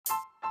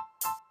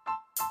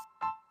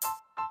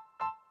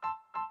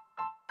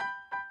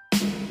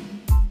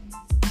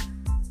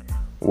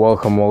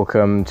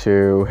Welcome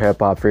to Hip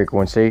Hop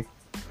Frequency.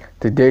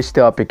 Today's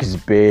topic is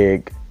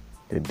big.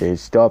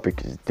 Today's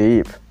topic is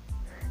deep.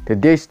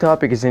 Today's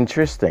topic is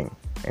interesting.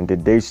 And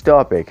today's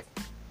topic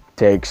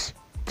takes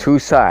two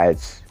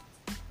sides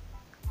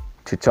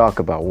to talk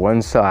about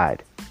one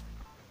side.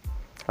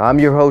 I'm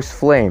your host,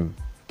 Flame.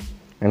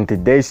 And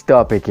today's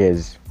topic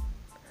is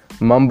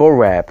mumble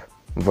rap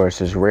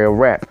versus real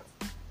rap.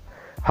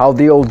 How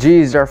the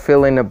OGs are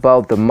feeling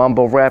about the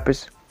mumble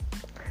rappers,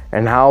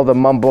 and how the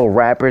mumble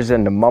rappers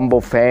and the mumble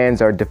fans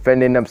are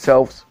defending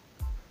themselves.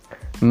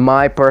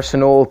 My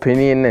personal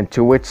opinion and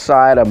to which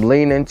side I'm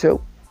leaning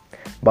to.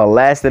 But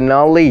last and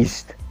not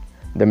least,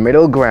 the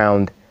middle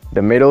ground,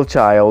 the middle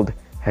child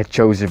had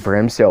chosen for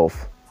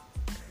himself.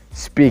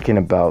 Speaking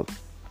about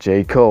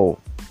J. Cole.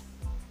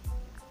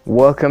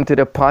 Welcome to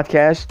the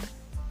podcast,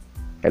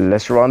 and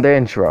let's run the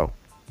intro.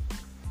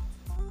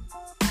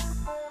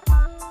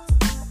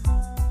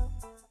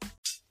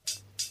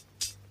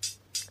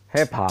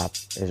 Hip-hop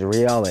is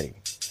reality.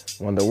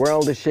 When the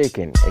world is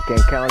shaking, it can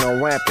count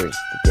on rappers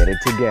to get it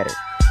together.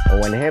 And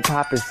when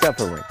hip-hop is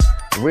suffering,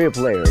 real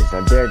players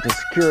are there to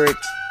secure it,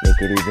 make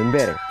it even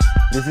better.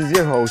 This is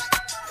your host,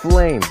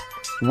 Flame.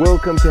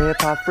 Welcome to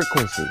Hip-Hop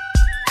Frequency.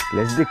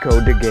 Let's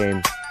decode the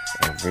game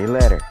every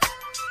letter.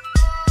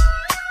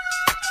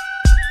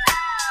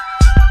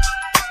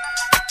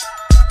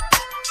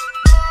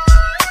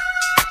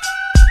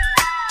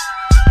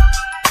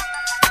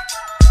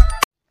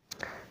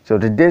 So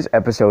today's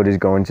episode is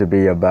going to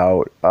be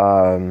about,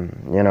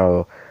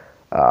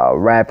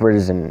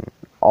 rappers and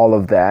all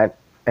of that.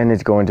 And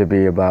it's going to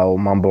be about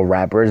mumble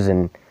rappers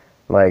and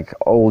like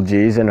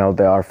OGs and how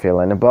they are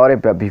feeling about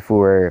it. But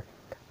before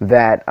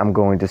that, I'm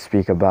going to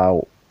speak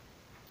about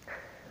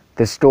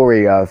the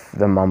story of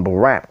the mumble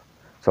rap.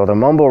 So the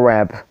mumble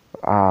rap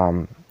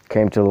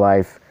came to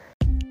life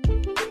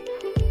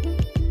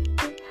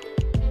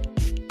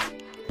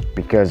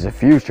because of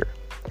Future.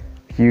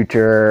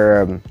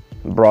 Future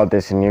brought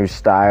this new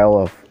style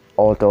of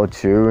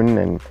auto-tune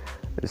and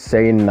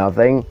saying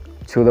nothing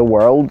to the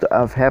world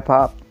of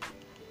hip-hop,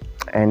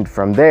 and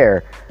from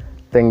there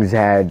things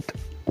had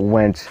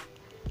went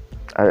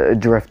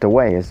drift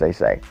away, as they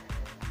say.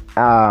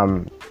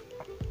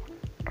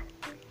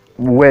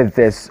 With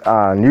this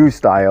new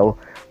style,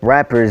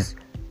 rappers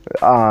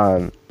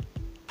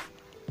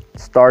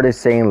started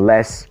saying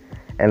less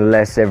and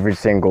less every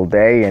single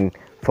day and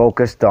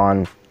focused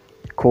on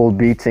cool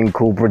beats and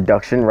cool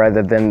production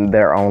rather than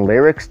their own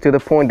lyrics, to the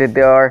point that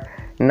they are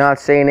not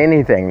saying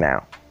anything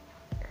now.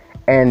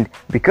 And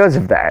because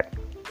of that,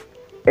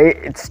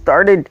 it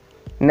started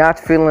not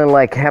feeling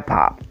like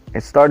hip-hop.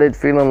 It started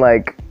feeling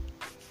like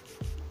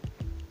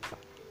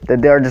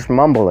that they're just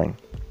mumbling.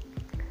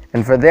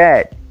 And for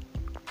that,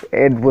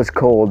 it was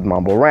called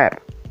mumble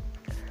rap.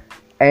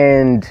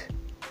 And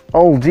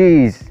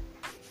OGs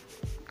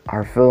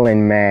are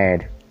feeling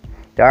mad.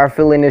 They are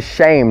feeling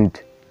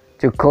ashamed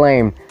to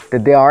claim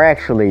that they are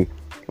actually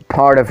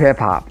part of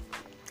hip-hop,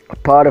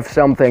 part of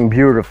something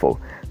beautiful,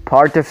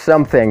 part of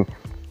something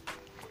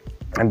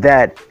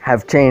that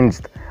have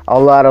changed a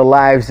lot of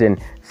lives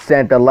and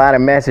sent a lot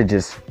of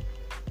messages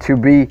to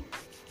be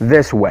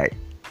this way.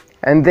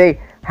 And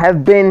they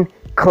have been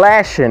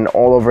clashing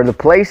all over the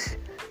place,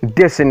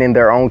 dissing in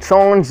their own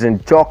songs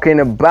and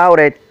talking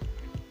about it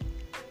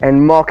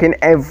and mocking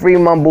every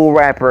mumble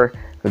rapper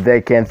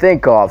they can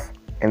think of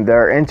in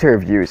their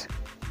interviews.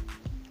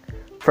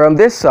 From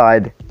this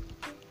side,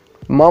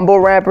 mumble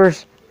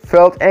rappers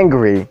felt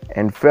angry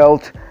and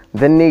felt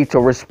the need to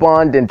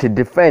respond and to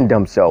defend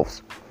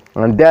themselves.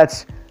 And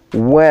that's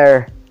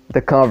where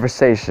the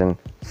conversation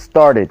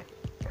started.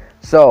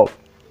 So,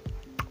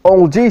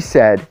 OG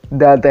said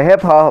that the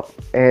hip-hop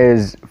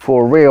is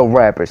for real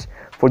rappers,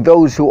 for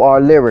those who are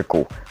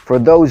lyrical, for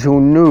those who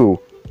knew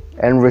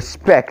and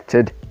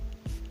respected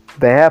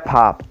the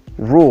hip-hop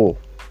rule,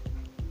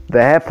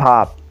 the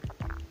hip-hop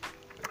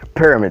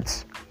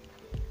pyramids.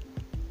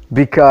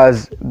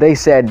 Because they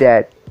said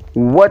that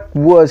what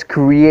was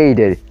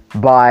created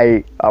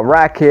by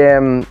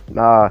Rakim,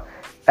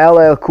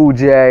 LL Cool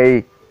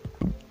J,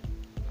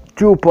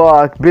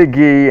 Tupac,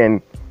 Biggie,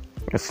 and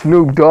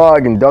Snoop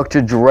Dogg, and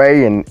Dr.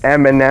 Dre, and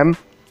Eminem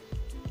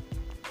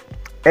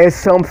is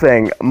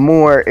something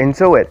more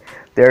into it.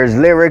 There's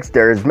lyrics,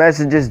 there's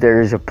messages,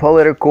 there is a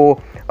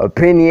political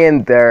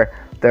opinion, there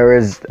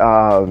is,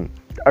 a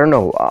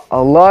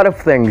lot of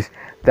things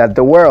that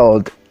the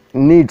world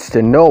needs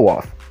to know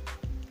of.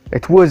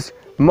 It was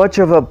much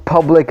of a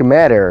public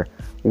matter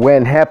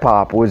when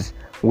hip-hop was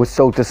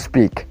so to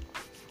speak,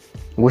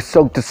 was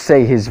so to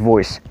say his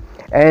voice.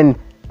 And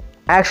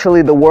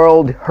actually the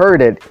world heard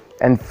it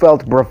and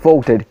felt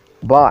provoked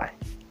by,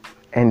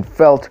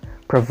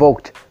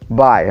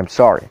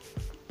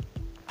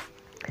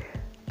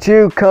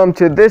 to come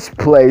to this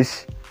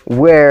place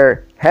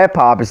where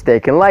hip-hop is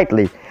taken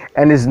lightly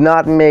and is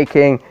not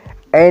making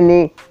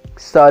any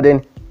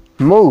sudden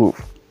move.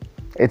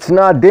 It's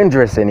not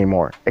dangerous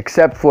anymore,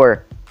 except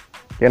for,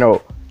 a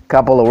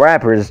couple of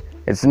rappers.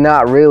 It's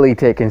not really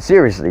taken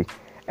seriously.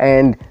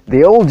 And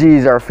the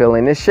OGs are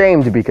feeling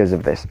ashamed because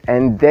of this.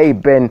 And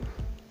they've been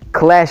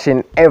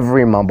clashing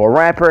every mumble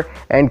rapper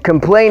and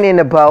complaining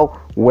about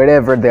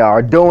whatever they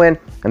are doing,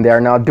 and they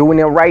are not doing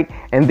it right,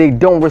 and they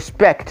don't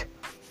respect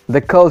the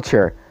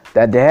culture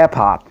that the hip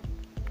hop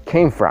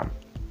came from.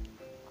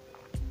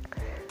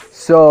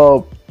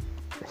 So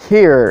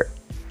here,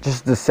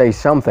 just to say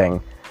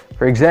something,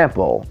 for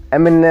example,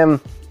 Eminem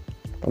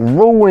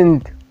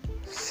ruined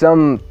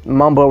some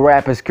mumble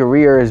rappers'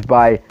 careers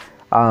by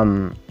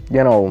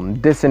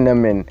dissing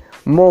them on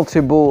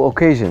multiple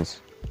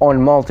occasions,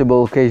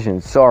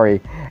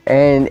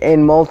 and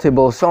in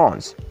multiple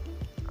songs,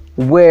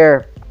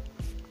 where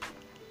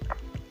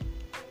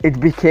it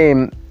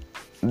became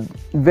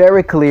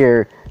very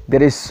clear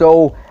that he's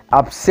so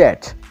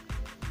upset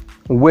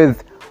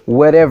with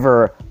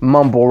whatever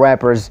mumble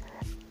rappers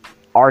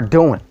are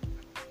doing.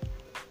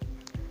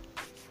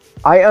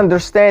 I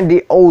understand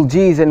the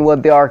OGs and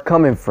what they are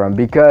coming from,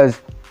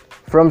 because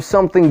from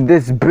something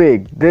this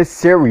big, this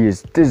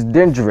serious, this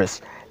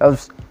dangerous,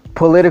 of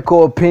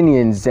political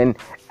opinions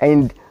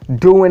and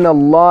doing a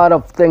lot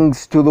of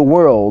things to the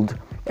world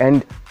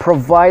and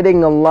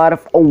providing a lot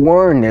of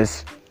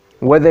awareness,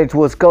 whether it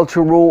was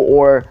cultural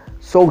or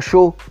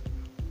social,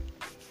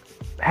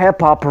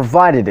 hip hop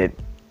provided it.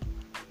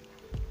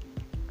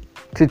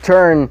 To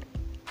turn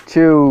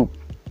to,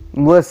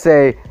 let's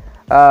say,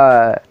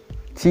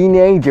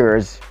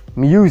 teenagers'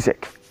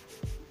 music.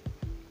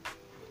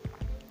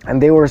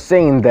 And they were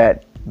saying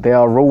that they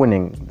are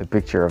ruining the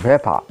picture of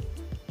hip hop.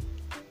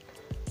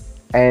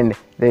 And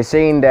they're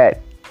saying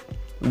that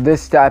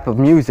this type of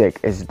music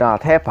is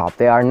not hip hop.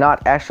 They are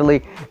not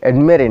actually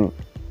admitting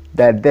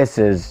that this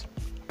is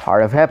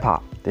part of hip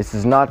hop. This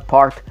is not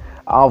part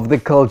of the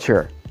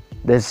culture.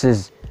 This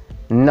is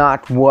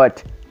not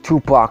what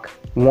Tupac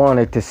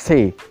wanted to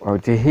see or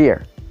to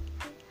hear.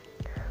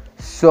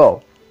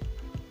 So,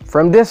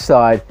 from this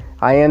side,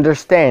 I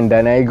understand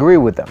and I agree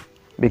with them,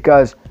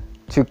 because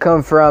to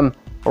come from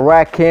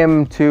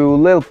Rakim to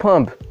Lil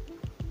Pump,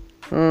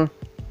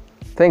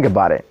 think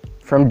about it.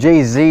 From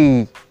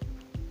Jay-Z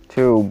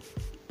to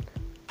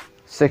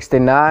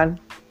 69,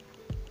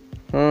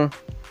 I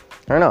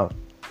don't know.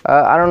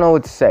 I don't know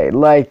what to say.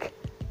 Like,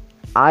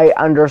 I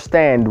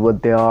understand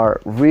what they are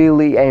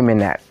really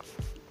aiming at.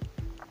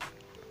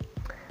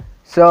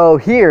 So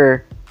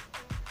here,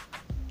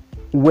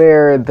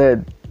 where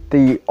the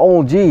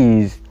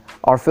OGs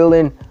are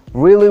feeling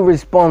really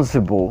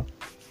responsible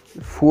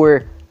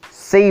for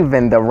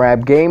saving the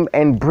rap game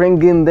and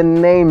bringing the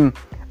name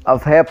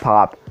of hip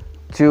hop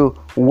to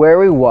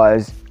where it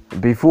was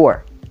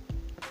before,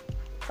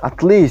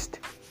 at least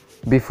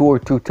before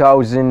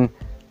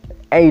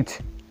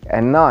 2008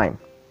 and 9.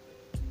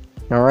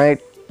 All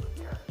right.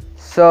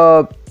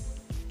 So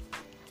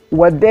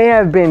what they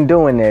have been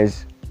doing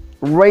is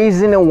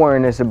raising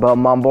awareness about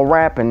mumble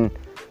rap and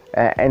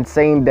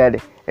saying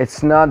that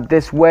it's not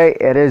this way,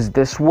 it is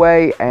this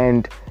way,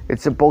 and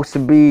it's supposed to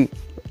be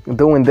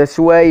doing this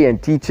way,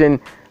 and teaching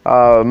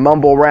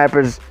mumble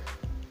rappers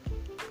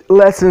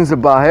lessons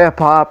about hip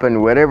hop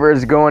and whatever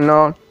is going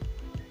on.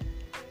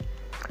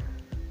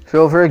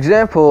 So, for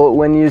example,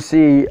 when you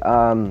see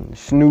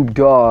Snoop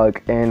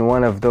Dogg in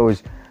one of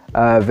those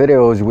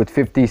videos with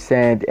 50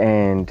 Cent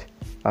and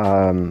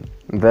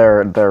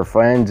their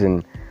friends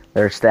and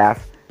their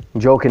staff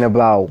joking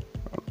about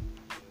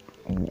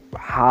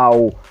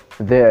how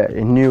the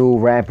new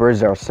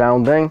rappers are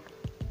sounding,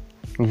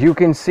 you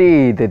can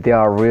see that they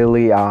are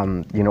really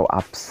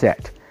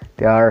upset.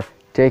 They are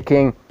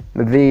taking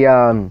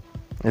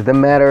the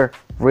matter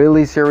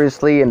really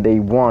seriously, and they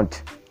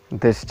want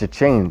this to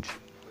change.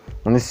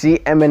 When you see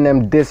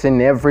Eminem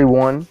dissing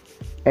everyone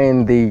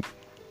in the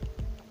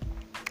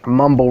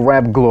mumble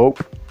rap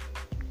globe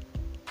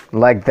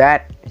like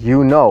that,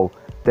 you know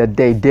that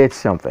they did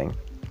something.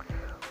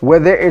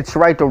 Whether it's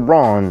right or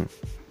wrong,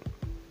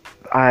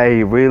 I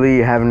really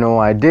have no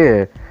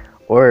idea,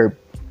 or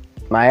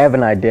I have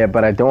an idea,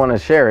 but I don't want to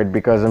share it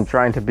because I'm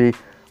trying to be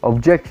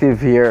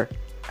objective here,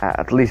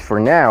 at least for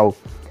now.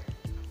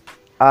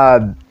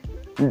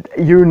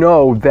 You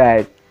know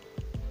that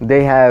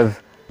they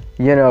have,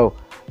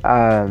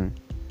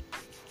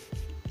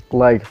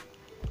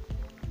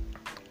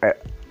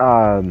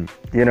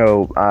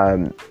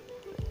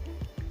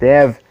 they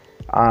have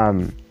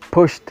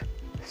pushed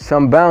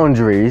some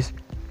boundaries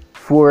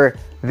for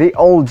the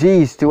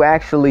OGs to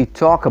actually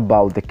talk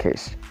about the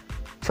case,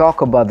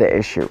 talk about the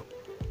issue,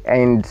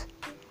 and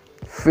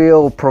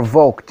feel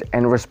provoked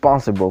and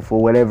responsible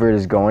for whatever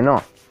is going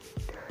on.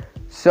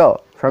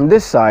 So, from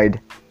this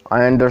side,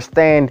 I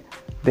understand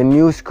the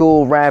new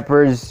school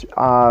rappers,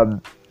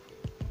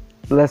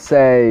 let's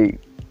say,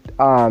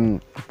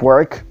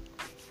 work,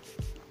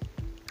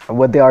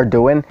 what they are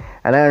doing,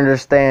 and I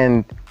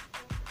understand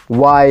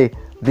why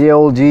the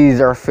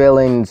OGs are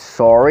feeling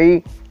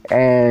sorry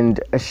and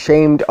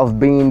ashamed of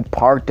being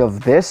part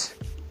of this,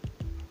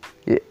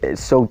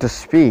 so to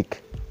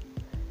speak.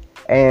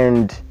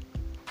 And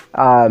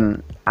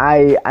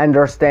I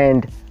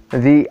understand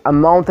the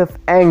amount of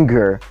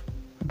anger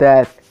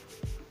that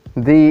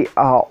the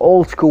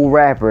old school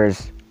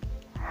rappers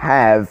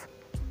have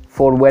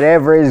for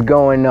whatever is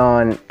going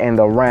on in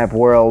the rap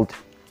world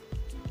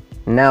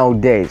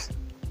nowadays.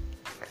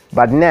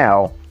 But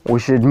now we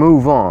should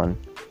move on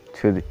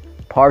to the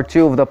part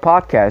 2 of the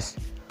podcast,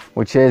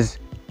 which is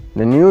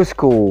the new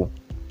school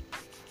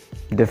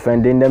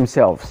defending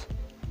themselves.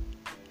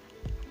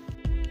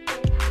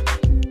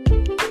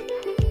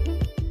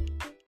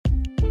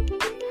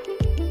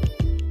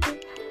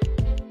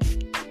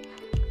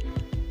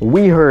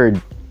 We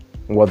heard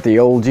what the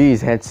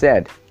OGs had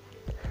said.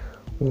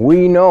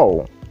 We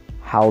know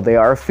how they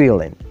are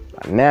feeling,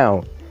 but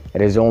now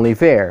it is only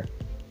fair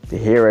to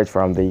hear it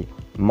from the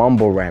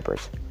mumble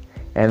rappers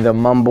and the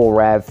mumble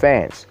rap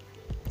fans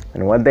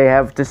and what they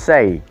have to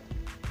say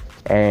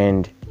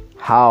and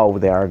how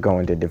they are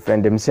going to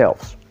defend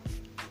themselves.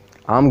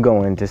 I'm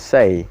going to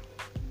say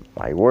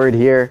my word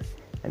here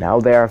and how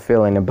they are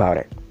feeling about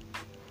it.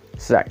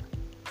 So,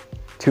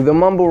 to the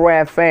mumble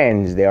rap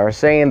fans, they are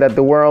saying that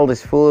the world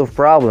is full of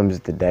problems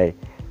today,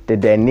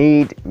 that they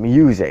need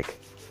music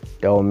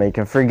that will make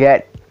them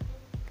forget.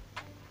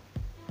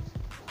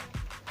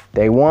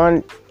 They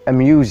want a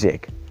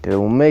music that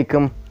will make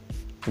them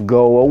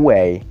go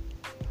away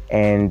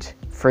and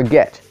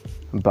forget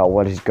about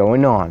what is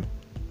going on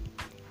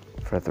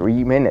for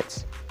 3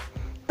 minutes.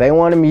 They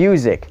want a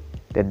music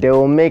that they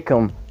will make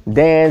them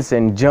dance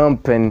and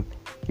jump and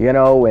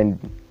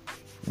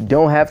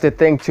don't have to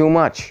think too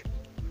much.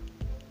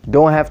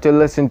 Don't have to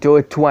listen to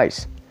it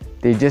twice.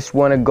 They just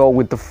want to go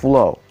with the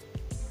flow.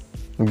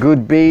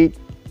 Good beat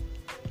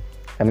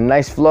and a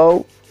nice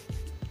flow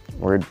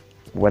or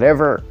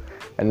whatever,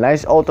 a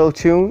nice auto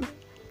tune,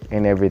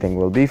 and everything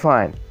will be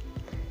fine.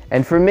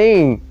 And for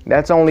me,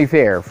 that's only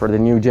fair for the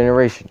new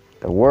generation.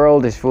 The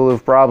world is full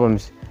of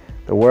problems.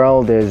 The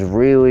world is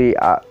really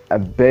a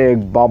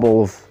big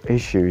bubble of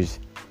issues.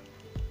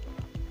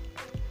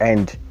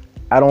 And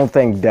I don't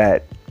think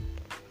that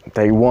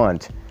they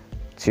want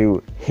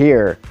to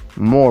hear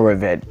more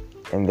of it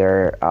in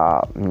their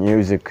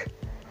music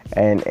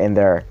and in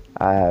their,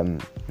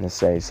 let's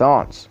say,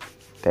 songs.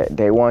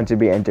 They want to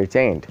be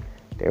entertained.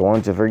 They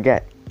want to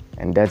forget.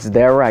 And that's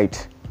their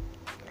right.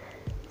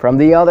 From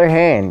the other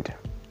hand,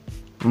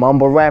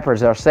 mumble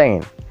rappers are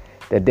saying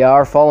that they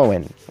are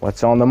following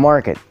what's on the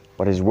market,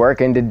 what is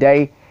working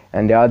today,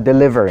 and they are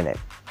delivering it.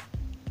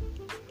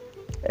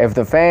 If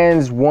the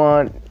fans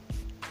want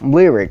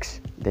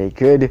lyrics, they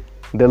could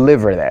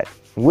deliver that,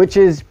 which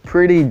is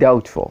pretty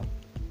doubtful.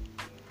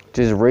 Which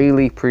is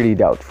really pretty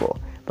doubtful.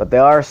 But they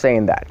are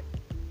saying that,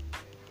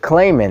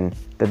 claiming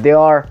that they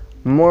are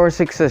more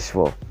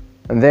successful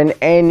than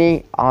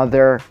any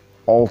other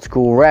old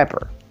school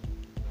rapper.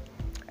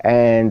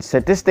 And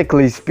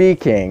statistically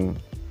speaking,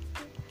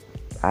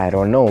 I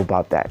don't know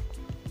about that.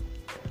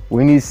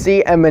 When you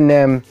see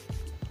Eminem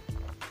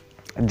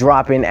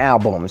dropping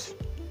albums,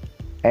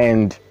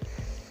 and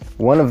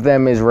one of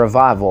them is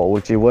Revival,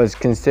 which was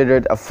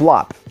considered a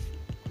flop,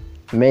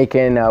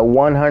 making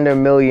 100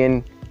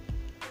 million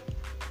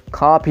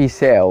copy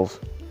sales.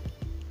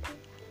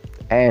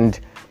 And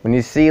when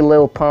you see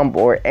Lil Pump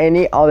or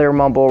any other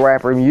mumble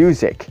rapper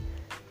music,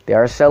 they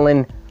are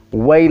selling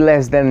way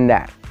less than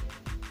that,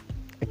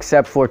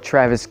 except for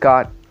Travis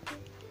Scott.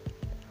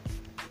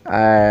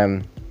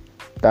 I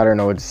don't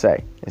know what to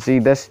say. You see,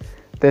 this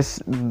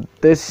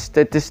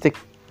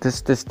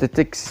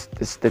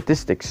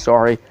statistics,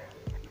 sorry,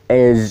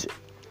 is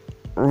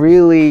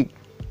really,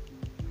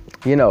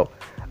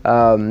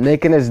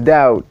 making us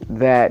doubt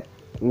that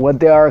what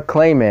they are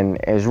claiming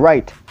is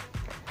right.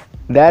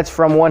 That's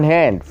from one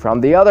hand.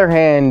 From the other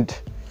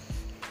hand,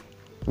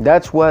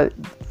 that's what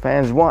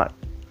fans want.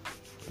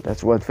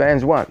 That's what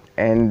fans want.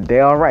 And they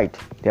are right.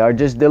 They are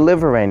just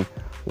delivering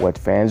what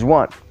fans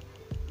want.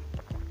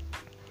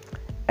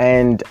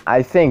 And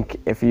I think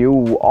if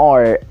you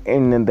are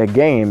in the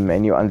game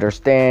and you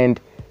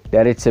understand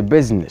that it's a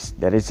business,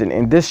 that it's an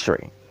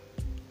industry,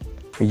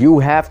 you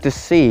have to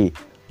see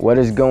what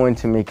is going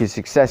to make you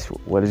successful,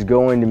 what is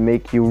going to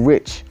make you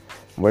rich,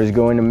 what is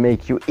going to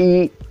make you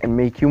eat and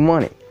make you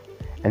money.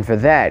 And for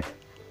that,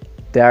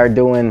 they are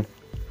doing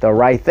the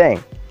right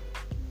thing.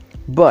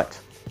 But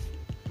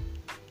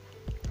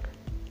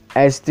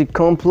as to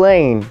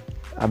complain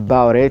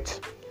about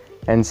it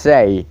and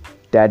say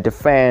that the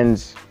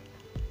fans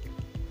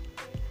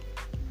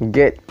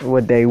get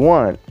what they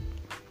want,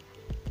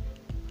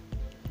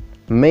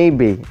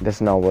 maybe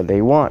that's not what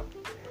they want.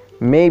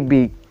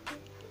 Maybe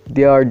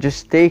they are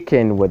just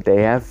taking what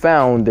they have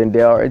found and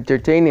they are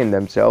entertaining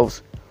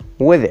themselves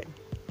with it.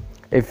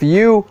 If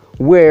you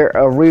were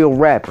a real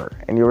rapper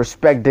and you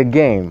respect the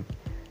game,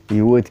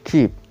 you would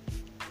keep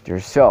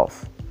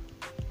yourself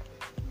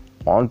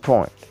on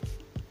point,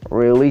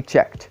 really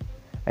checked,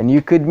 and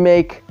you could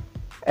make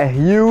a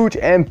huge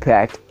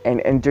impact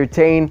and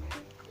entertain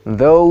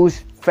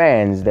those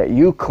fans that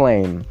you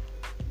claim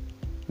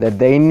that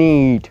they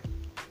need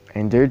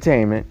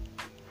entertainment,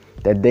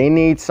 that they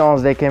need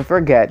songs they can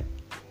forget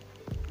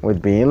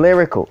with being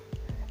lyrical.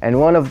 And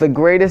one of the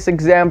greatest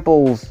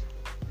examples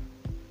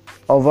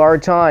of our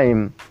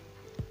time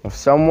of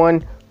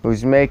someone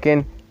who's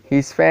making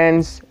his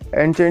fans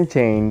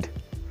entertained,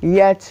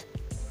 yet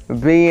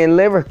being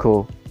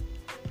lyrical,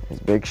 is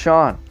Big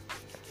Sean.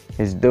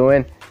 He's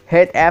doing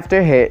hit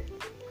after hit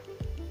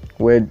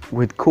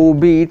with cool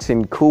beats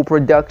and cool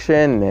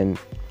production and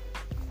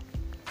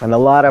a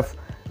lot of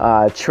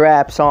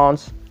trap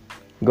songs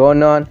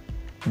going on,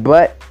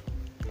 but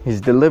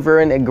he's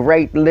delivering a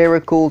great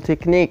lyrical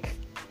technique.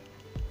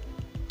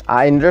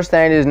 I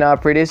understand he's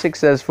not pretty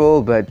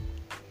successful, but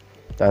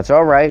that's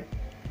alright.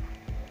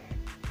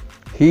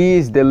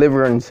 He's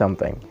delivering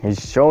something.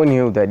 He's showing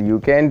you that you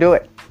can do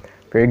it.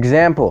 For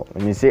example,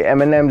 when you see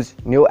Eminem's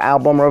new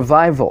album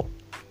Revival,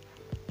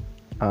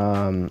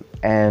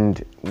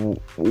 and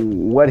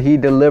what he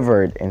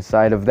delivered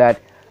inside of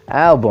that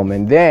album,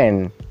 and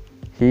then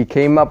he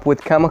came up with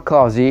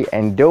Kamikaze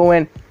and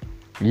doing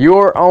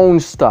your own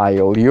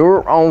style,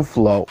 your own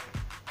flow,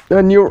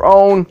 and your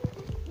own,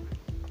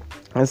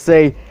 let's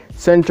say,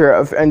 center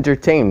of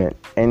entertainment,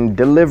 and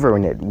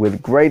delivering it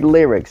with great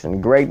lyrics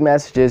and great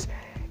messages,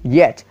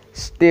 yet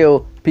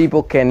still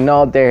people can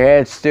nod their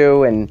heads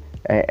to and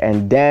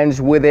dance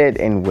with it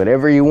and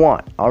whatever you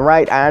want. All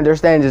right, I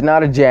understand it's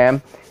not a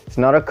jam, it's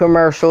not a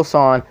commercial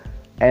song,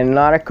 and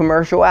not a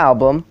commercial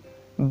album,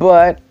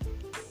 but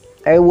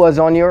it was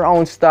on your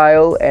own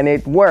style and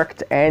it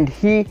worked, and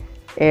he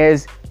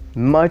is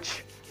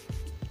much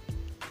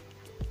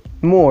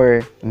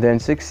more than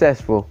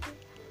successful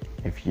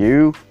if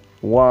you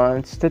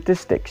want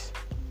statistics.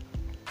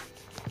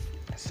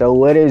 So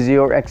what is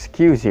your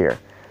excuse here?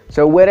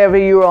 So whatever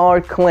you are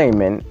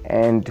claiming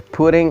and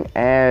putting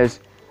as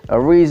a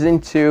reason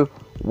to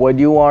what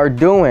you are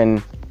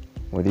doing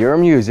with your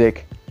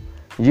music,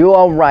 you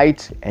are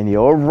right and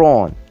you're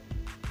wrong.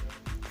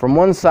 From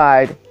one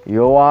side,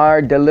 you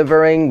are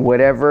delivering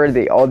whatever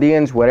the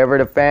audience, whatever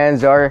the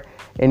fans are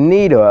in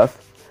need of,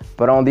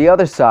 but on the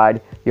other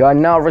side, you are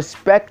not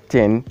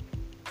respecting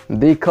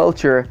the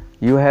culture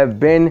you have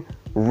been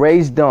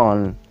raised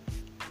on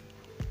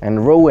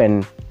and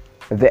ruin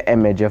the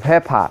image of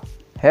hip-hop.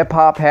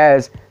 Hip-hop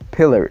has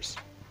pillars.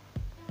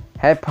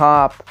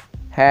 Hip-hop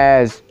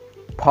has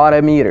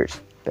parameters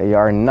they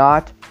are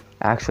not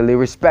actually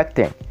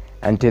respecting.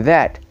 And to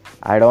that,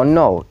 I don't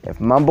know if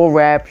mumble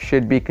rap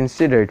should be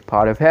considered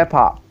part of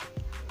hip-hop.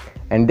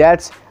 And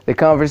that's the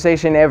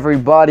conversation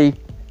everybody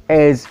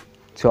is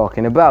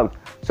talking about.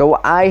 So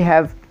I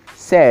have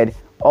said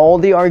all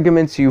the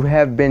arguments you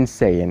have been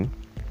saying,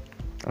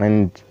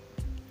 and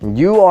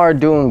you are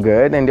doing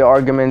good, and the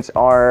arguments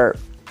are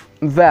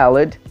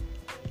valid.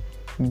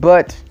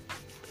 But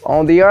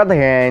on the other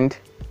hand,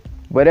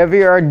 whatever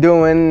you are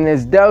doing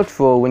is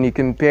doubtful when you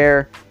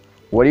compare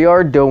what you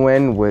are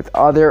doing with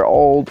other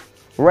old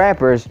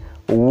rappers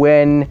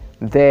when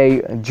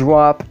they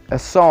drop a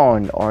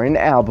song or an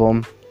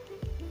album,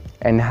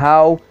 and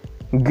how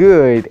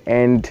good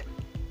and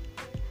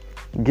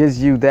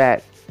gives you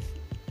that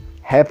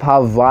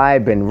hip-hop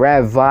vibe and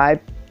rap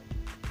vibe.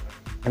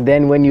 And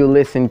then when you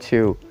listen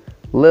to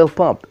Lil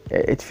Pump,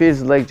 it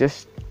feels like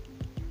just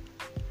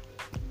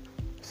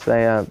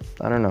say I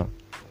don't know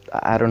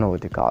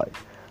what to call it.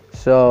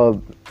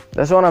 So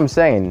that's what I'm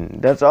saying.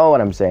 That's all what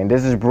I'm saying.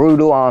 This is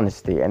brutal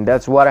honesty, and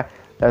that's what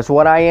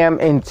I am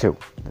into.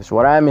 That's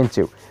what I'm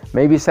into.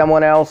 Maybe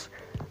someone else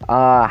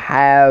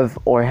have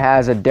or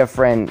has a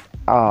different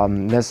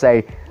let's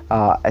say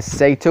a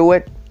say to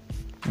it,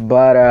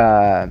 but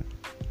I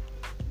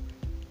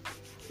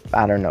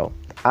don't know.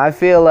 I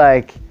feel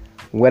like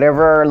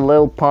whatever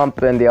Lil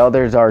Pump and the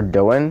others are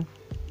doing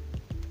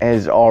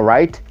is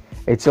alright.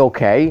 It's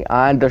okay.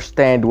 I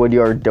understand what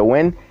you're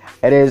doing.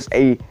 It is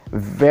a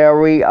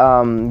very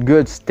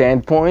good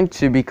standpoint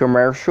to be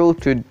commercial,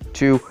 to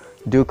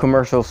do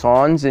commercial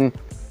songs and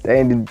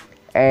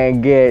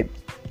get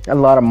a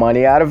lot of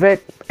money out of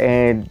it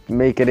and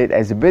making it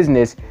as a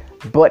business.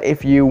 But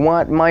if you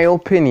want my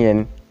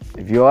opinion,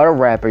 if you are a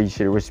rapper, you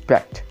should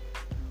respect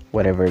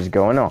whatever is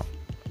going on.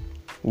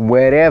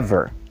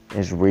 Whatever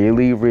is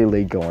really,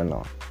 really going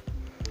on.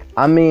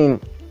 I mean,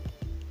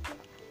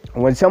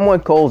 when someone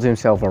calls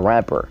himself a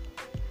rapper,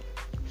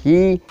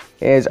 he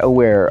is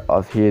aware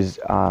of his,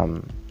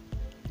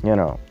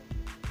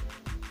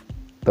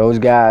 those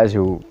guys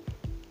who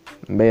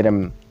made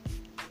him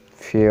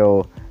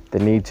feel the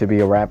need to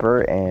be a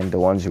rapper, and the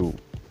ones who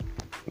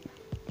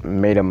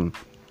made him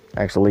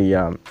actually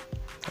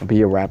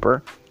be a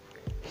rapper.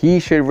 He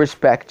should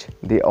respect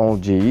the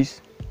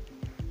OGs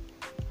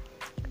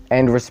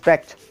and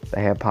respect the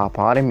hip-hop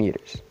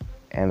parameters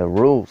and the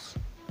rules.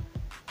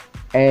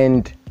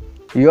 And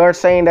you are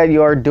saying that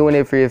you are doing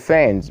it for your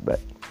fans, but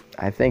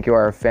I think you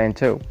are a fan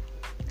too.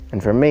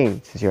 And for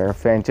me, since you're a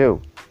fan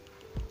too,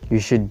 you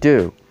should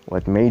do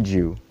what made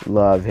you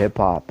love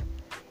hip-hop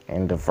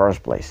in the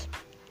first place.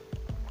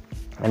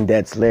 And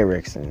that's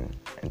lyrics and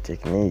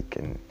technique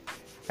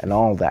and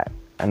all that.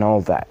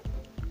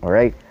 All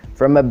right?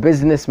 From a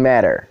business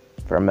matter,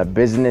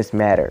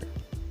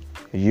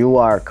 you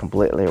are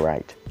completely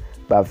right.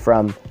 But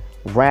from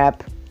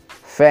rap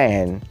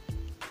fan,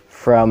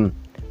 from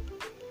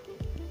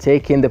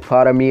taking the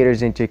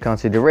parameters into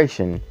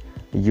consideration,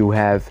 you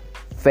have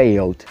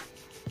failed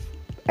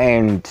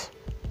and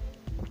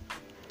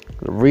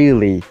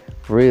really,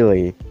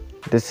 really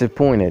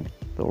disappointed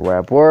the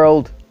rap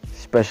world,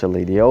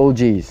 especially the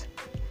OGs.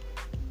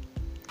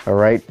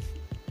 Alright?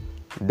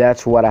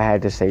 That's what I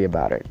had to say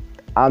about it.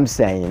 I'm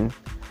saying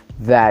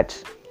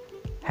that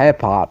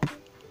hip hop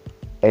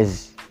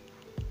is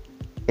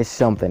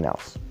something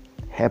else.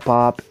 Hip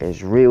hop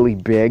is really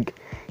big.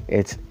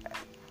 It's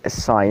a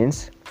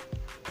science.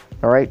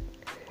 Alright?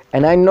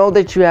 And I know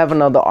that you have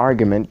another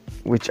argument,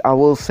 which I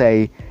will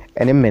say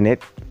in a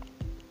minute.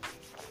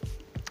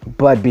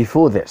 But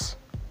before this,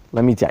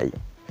 let me tell you.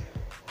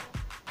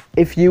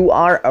 If you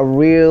are a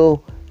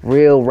real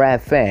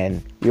rap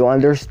fan, you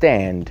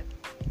understand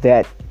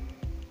that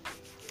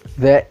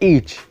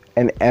each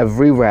and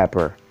every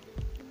rapper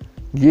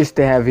used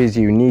to have his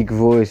unique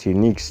voice,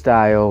 unique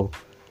style,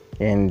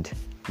 and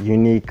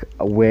unique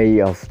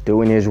way of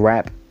doing his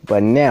rap.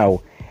 But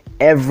now,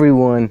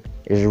 everyone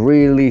is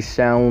really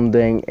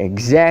sounding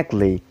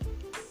exactly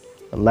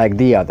like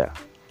the other.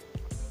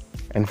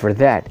 And for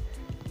that,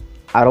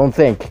 I don't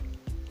think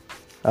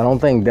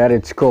that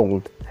it's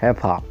called hip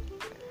hop.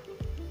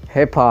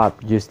 Hip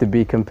hop used to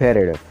be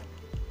competitive,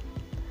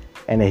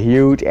 and a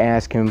huge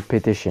ass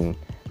competition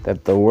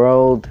that the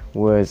world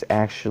was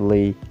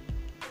actually,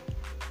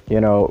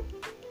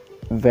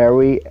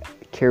 very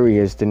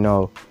curious to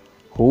know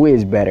who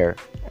is better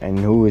and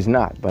who is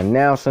not. But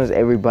now, since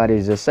everybody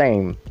is the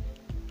same,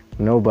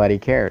 nobody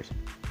cares.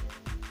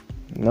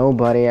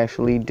 Nobody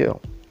actually do.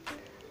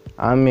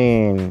 I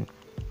mean,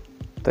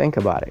 think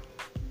about it.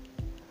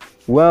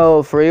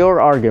 Well, for your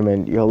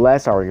argument, your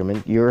last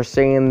argument, you're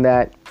saying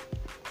that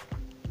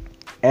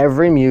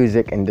every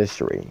music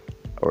industry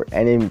or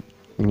any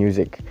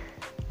music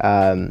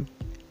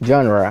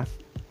genre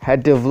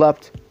had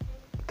developed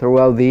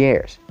throughout the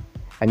years,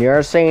 and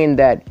you're saying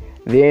that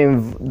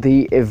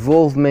the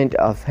evolvement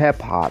of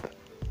hip hop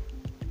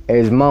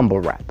is mumble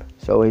rap.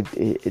 So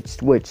it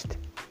switched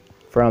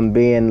from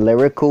being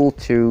lyrical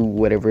to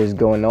whatever is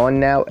going on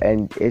now,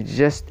 and it's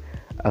just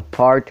a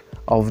part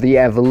of the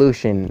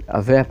evolution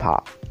of hip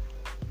hop.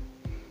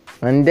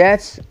 And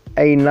that's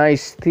a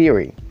nice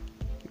theory,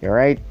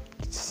 alright?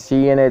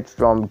 Seeing it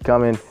from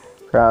coming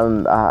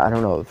from,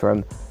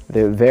 from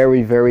the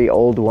very, very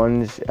old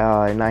ones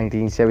in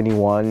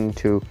 1971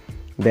 to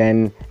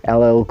then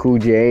LL Cool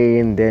J,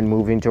 and then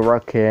moving to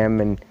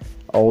Rakim and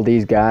all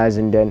these guys,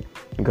 and then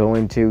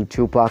going to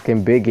Tupac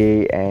and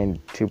Biggie, and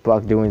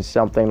Tupac doing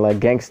something like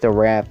gangster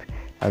rap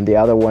and the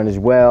other one as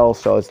well.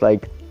 So it's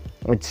like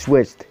it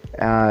switched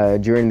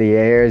during the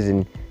years,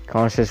 and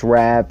conscious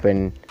rap,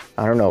 and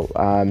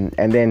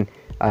and then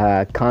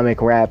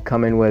comic rap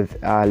coming with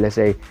let's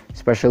say,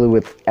 especially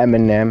with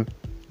Eminem,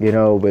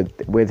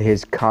 with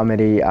his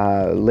comedy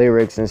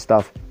lyrics and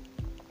stuff.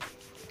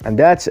 And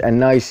that's a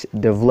nice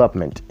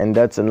development, and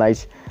that's a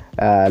nice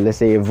let's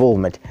say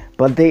evolvement.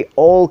 But they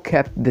all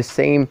kept the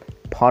same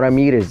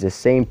parameters, the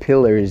same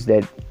pillars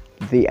that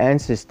the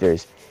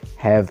ancestors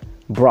have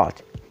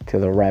brought to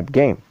the rap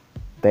game.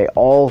 They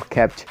all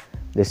kept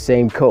the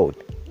same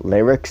code: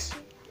 lyrics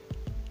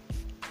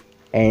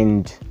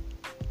and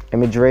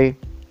imagery,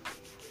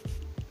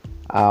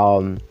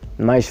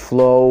 nice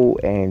flow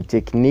and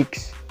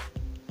techniques,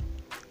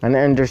 and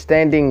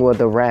understanding what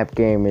the rap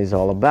game is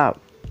all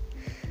about.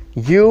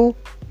 You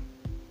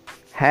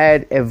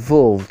had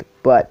evolved,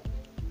 but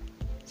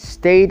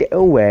stayed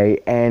away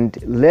and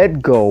let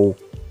go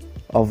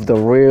of the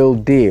real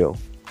deal: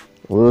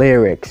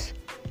 lyrics,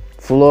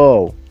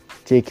 flow,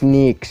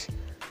 techniques.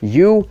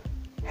 You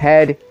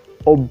had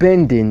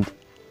abandoned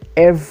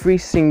every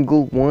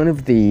single one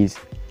of these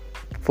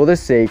for the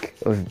sake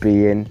of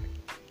being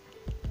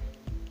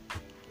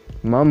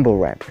mumble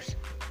rappers.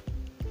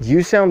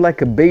 You sound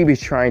like a baby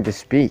trying to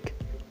speak.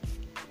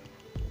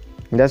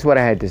 And that's what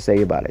I had to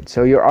say about it.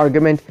 So your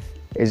argument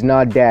is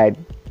not that,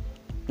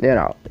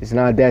 it's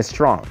not that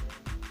strong,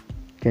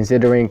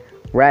 considering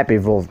rap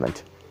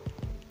evolvement.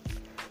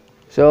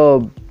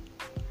 So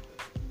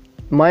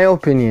my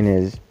opinion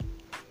is,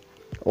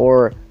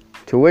 or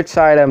to which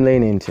side I'm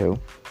leaning to,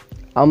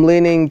 I'm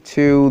leaning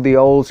to the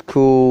old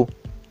school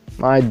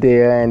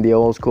idea and the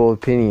old school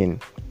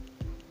opinion.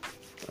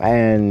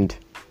 And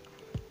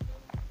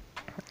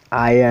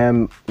I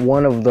am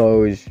one of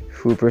those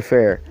who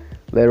prefer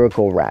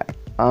lyrical rap.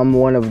 I'm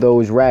one of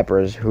those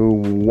rappers who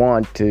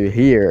want to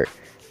hear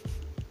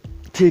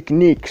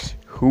techniques,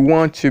 who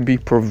want to be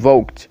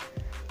provoked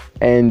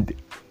and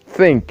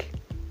think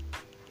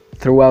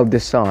throughout the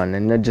song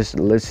and not just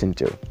listen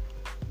to.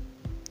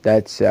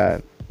 That's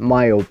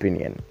my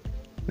opinion.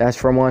 That's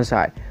from one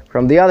side.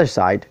 From the other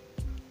side,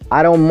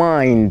 I don't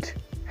mind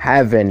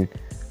having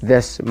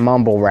this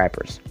mumble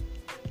rappers.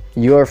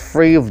 You're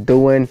free of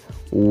doing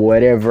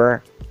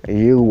whatever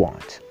you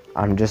want.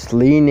 I'm just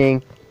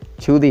leaning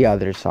to the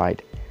other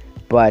side.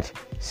 But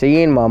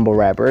seeing mumble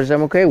rappers,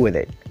 I'm okay with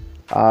it.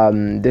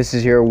 This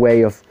is your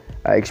way of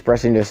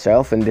expressing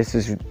yourself, and this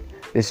is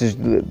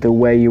the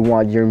way you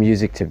want your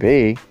music to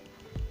be.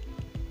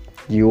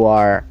 You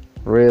are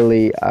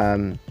really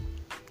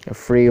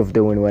free of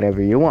doing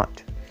whatever you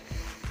want.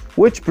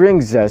 Which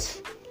brings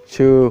us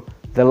to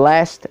the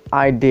last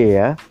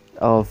idea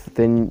of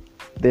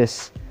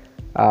this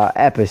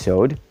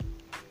episode,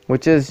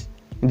 which is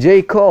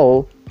J.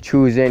 Cole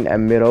choosing a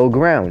middle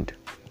ground,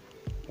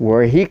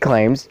 where he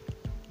claims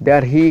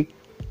that he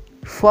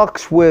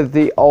fucks with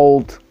the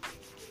old,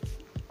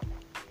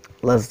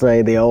 let's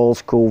say, the old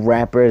school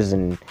rappers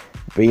and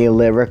being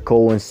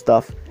lyrical and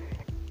stuff,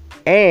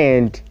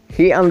 and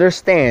he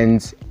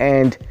understands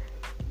and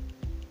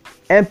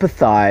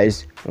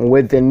empathize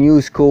with the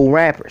new school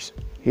rappers.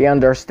 He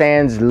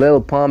understands Lil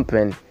Pump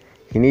and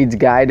he needs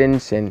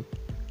guidance, and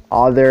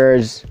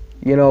others,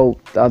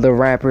 other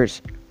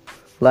rappers.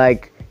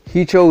 Like,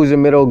 he chose a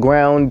middle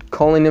ground,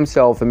 calling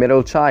himself a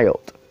middle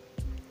child,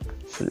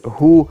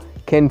 who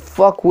can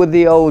fuck with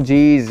the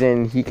OGs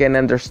and he can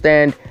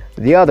understand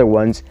the other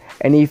ones,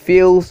 and he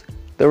feels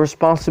the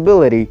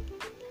responsibility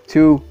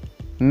to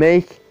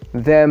make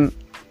them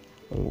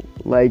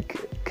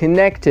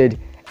connected,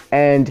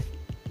 and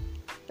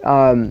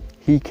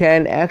he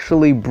can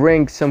actually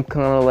bring some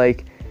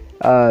kind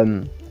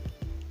of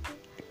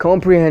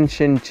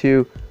comprehension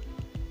to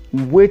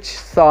each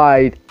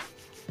side,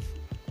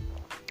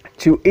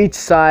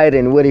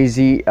 and what is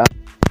he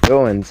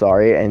doing,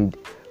 and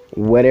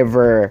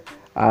whatever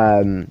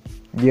the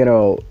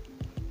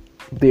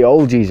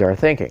OGs are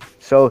thinking.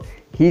 So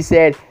he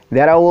said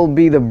that I will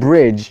be the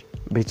bridge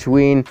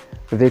between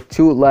the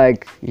two,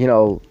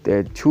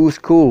 the two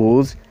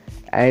schools,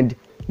 and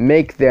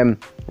make them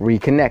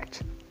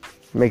reconnect,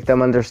 make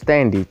them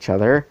understand each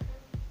other,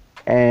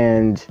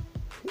 and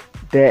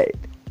that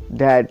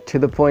to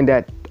the point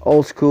that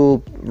old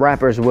school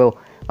rappers will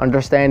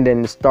understand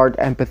and start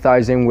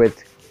empathizing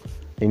with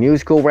the new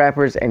school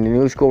rappers, and the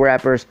new school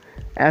rappers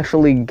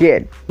actually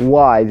get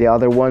why the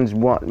other ones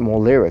want more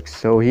lyrics.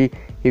 So he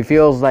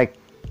feels like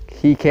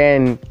he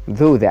can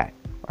do that.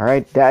 All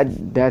right,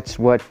 that's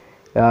what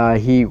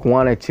he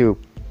wanted to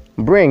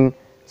bring.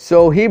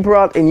 So he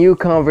brought a new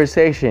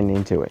conversation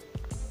into it.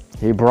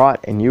 He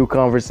brought a new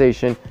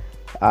conversation,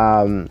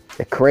 a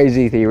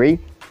crazy theory,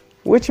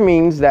 which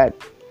means that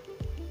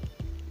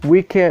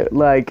we can,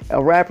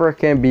 a rapper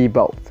can be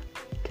both,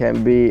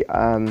 can be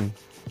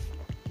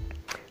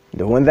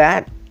doing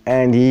that,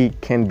 and he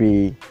can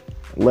be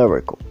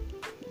lyrical.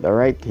 All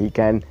right, he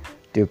can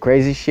do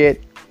crazy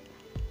shit,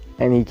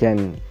 and he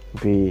can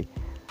be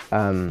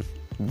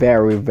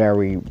very,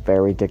 very,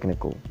 very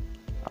technical.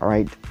 All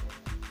right,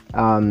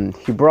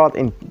 he brought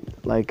in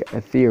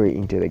a theory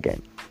into the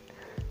game.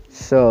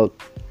 So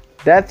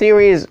that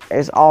theory is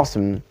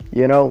awesome,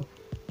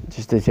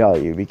 just to tell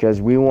you, because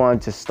we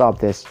want to stop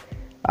this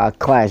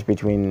clash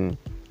between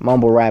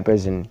mumble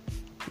rappers and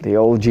the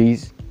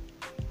OGs,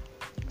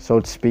 so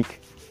to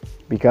speak,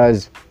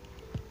 because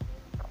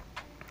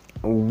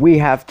we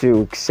have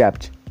to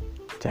accept,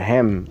 to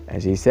him,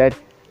 as he said,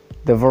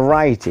 the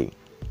variety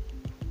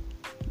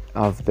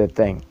of the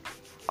thing,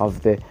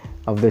 of the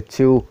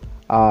two,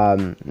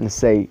 let's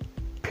say,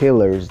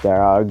 pillars that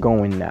are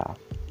going now,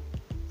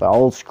 the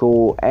old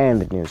school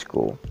and the new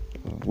school.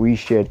 We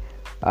should,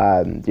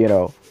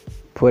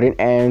 put an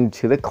end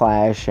to the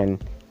clash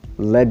and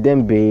let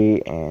them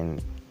be,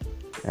 and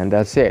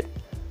that's it.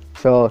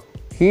 So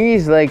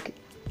he's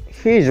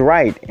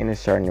right in a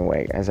certain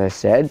way, as I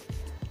said,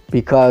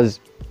 because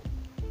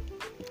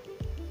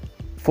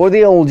for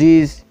the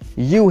OGs,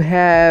 you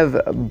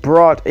have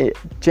brought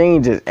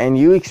changes, and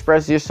you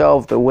express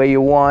yourself the way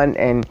you want,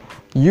 and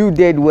you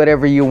did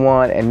whatever you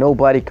want, and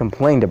nobody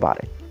complained about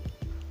it.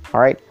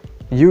 All right,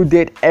 you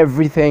did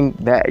everything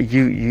that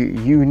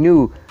you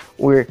knew,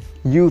 or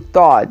you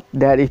thought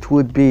that it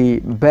would be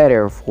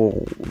better for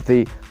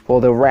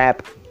the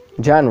rap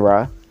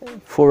genre,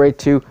 for it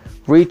to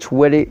reach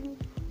what it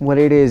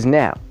is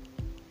now.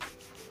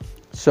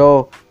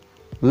 So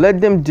let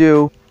them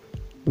do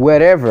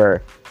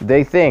whatever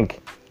they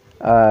think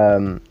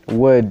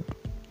would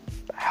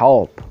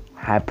help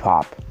hip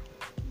hop,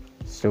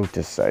 so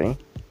to say,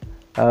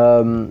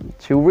 to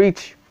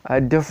reach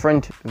a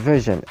different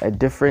vision, a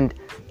different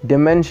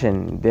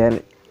dimension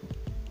than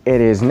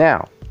it is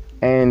now.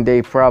 And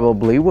they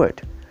probably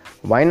would.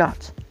 Why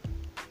not?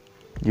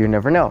 You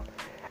never know.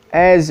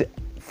 As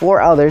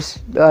for others,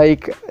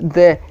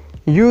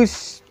 you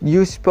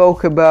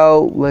spoke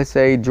about, let's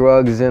say,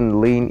 drugs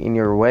and lean in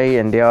your way,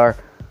 and they are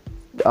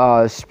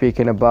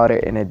speaking about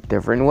it in a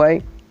different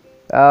way.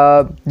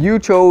 You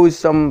chose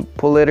some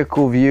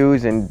political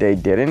views and they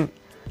didn't.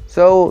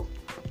 So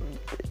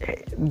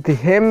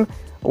him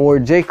or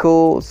J.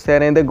 Cole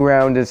standing the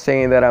ground and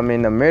saying that I'm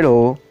in the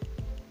middle,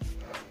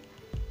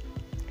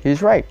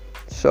 he's right.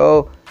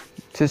 So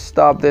to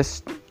stop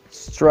this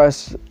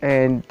stress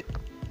and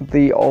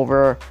the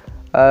over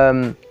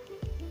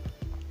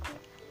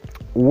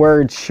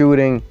word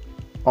shooting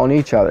on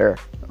each other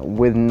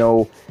with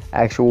no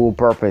actual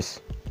purpose,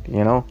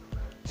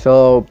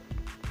 So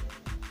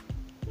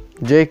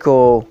J.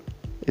 Cole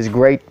is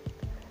great,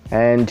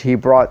 and he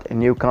brought a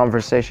new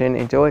conversation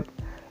into it.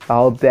 I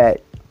hope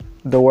that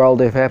the world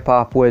of hip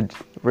hop would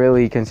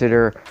really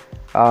consider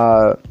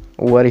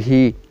what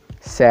he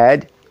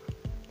said.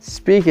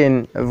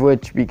 Speaking of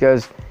which,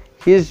 because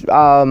he's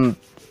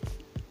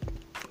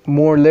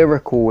more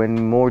lyrical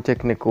and more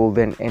technical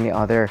than any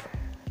other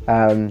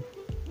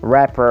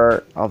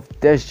rapper of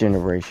this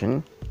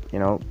generation. You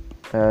know,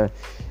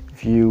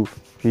 if you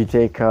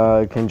take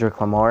Kendrick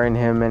Lamar and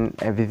him and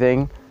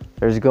everything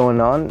there's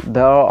going on,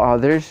 there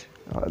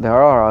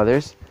are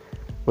others.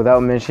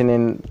 Without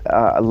mentioning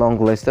a long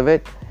list of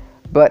it.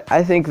 But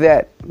I think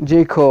that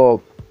J.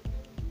 Cole,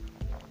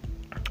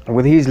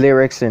 with his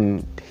lyrics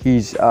and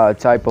his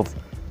type of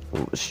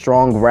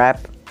strong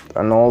rap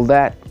and all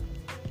that,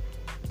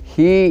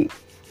 he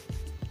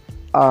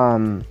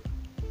has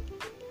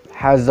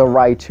the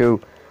right to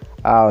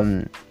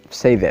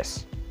say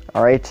this.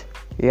 All right,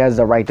 he has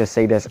the right to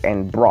say this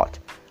and bring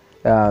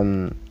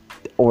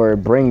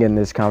in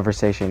this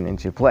conversation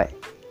into play,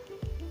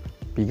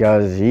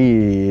 because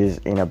he is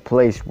in a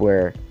place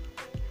where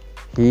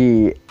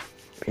he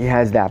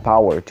has that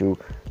power to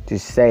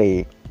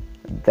say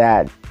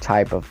that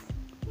type of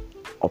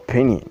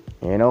opinion.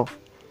 You know,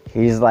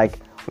 he's like,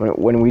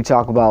 when we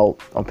talk about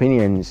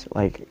opinions,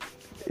 like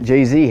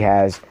Jay-Z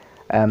has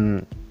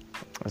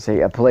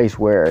say a place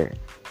where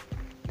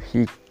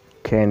he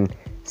can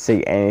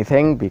say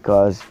anything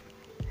because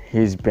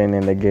he's been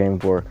in the game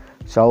for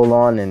so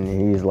long and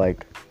he's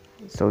like,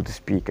 so to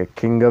speak, a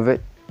king of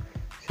it.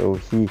 So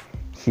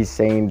he's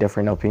saying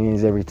different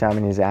opinions every time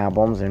in his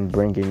albums and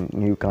bringing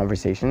new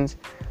conversations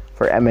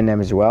for Eminem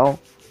as well,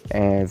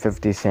 and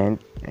 50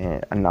 Cent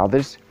and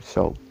others.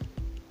 So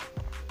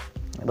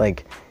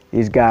like,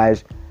 these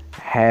guys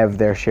have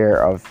their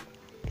share of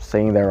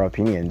saying their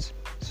opinions.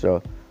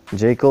 So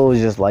J. Cole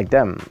is just like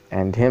them,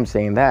 and him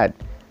saying that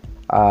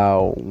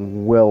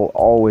will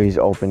always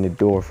open the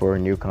door for a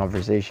new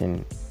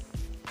conversation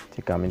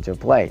to come into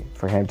play,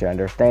 for him to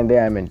understand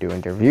them and do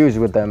interviews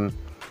with them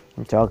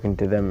and talking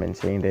to them and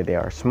saying that they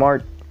are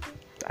smart.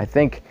 I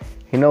think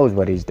he knows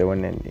what he's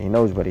doing and he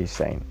knows what he's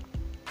saying.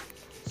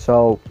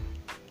 So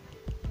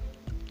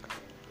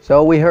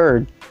we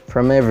heard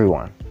from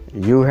everyone.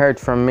 You heard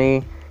from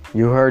me.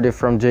 You heard it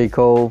from J.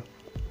 Cole.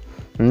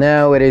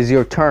 Now it is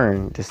your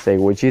turn to say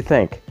what you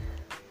think.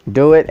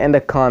 Do it in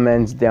the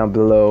comments down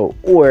below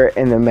or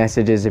in the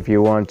messages if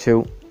you want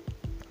to.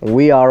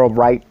 We are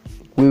alright.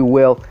 We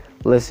will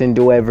listen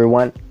to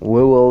everyone.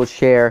 We will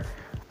share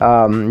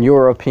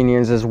your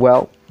opinions as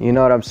well. You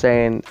know what I'm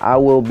saying? I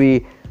will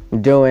be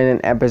doing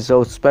an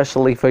episode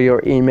especially for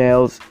your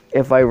emails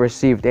if I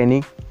received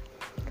any.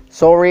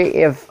 Sorry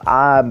if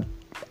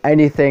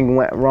anything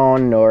went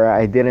wrong or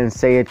I didn't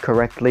say it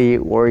correctly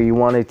or you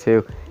wanted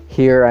to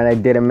hear and I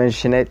didn't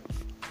mention it.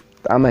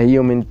 I'm a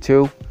human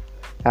too,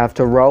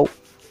 after all.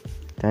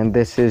 And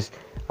this is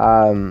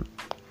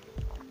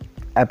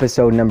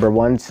episode number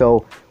 1.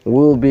 So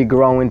we'll be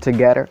growing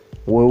together.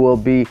 We will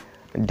be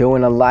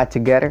doing a lot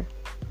together.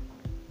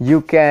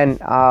 You can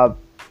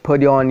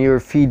put on your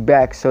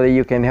feedback so that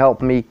you can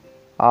help me,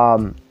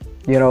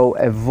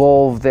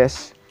 evolve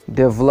this,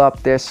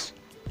 develop this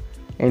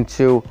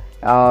into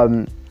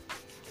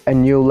a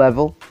new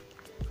level.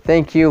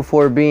 Thank you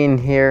for being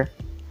here.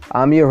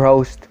 I'm your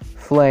host,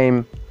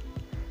 Flame.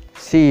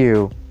 See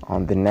you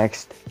on the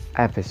next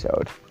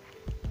episode.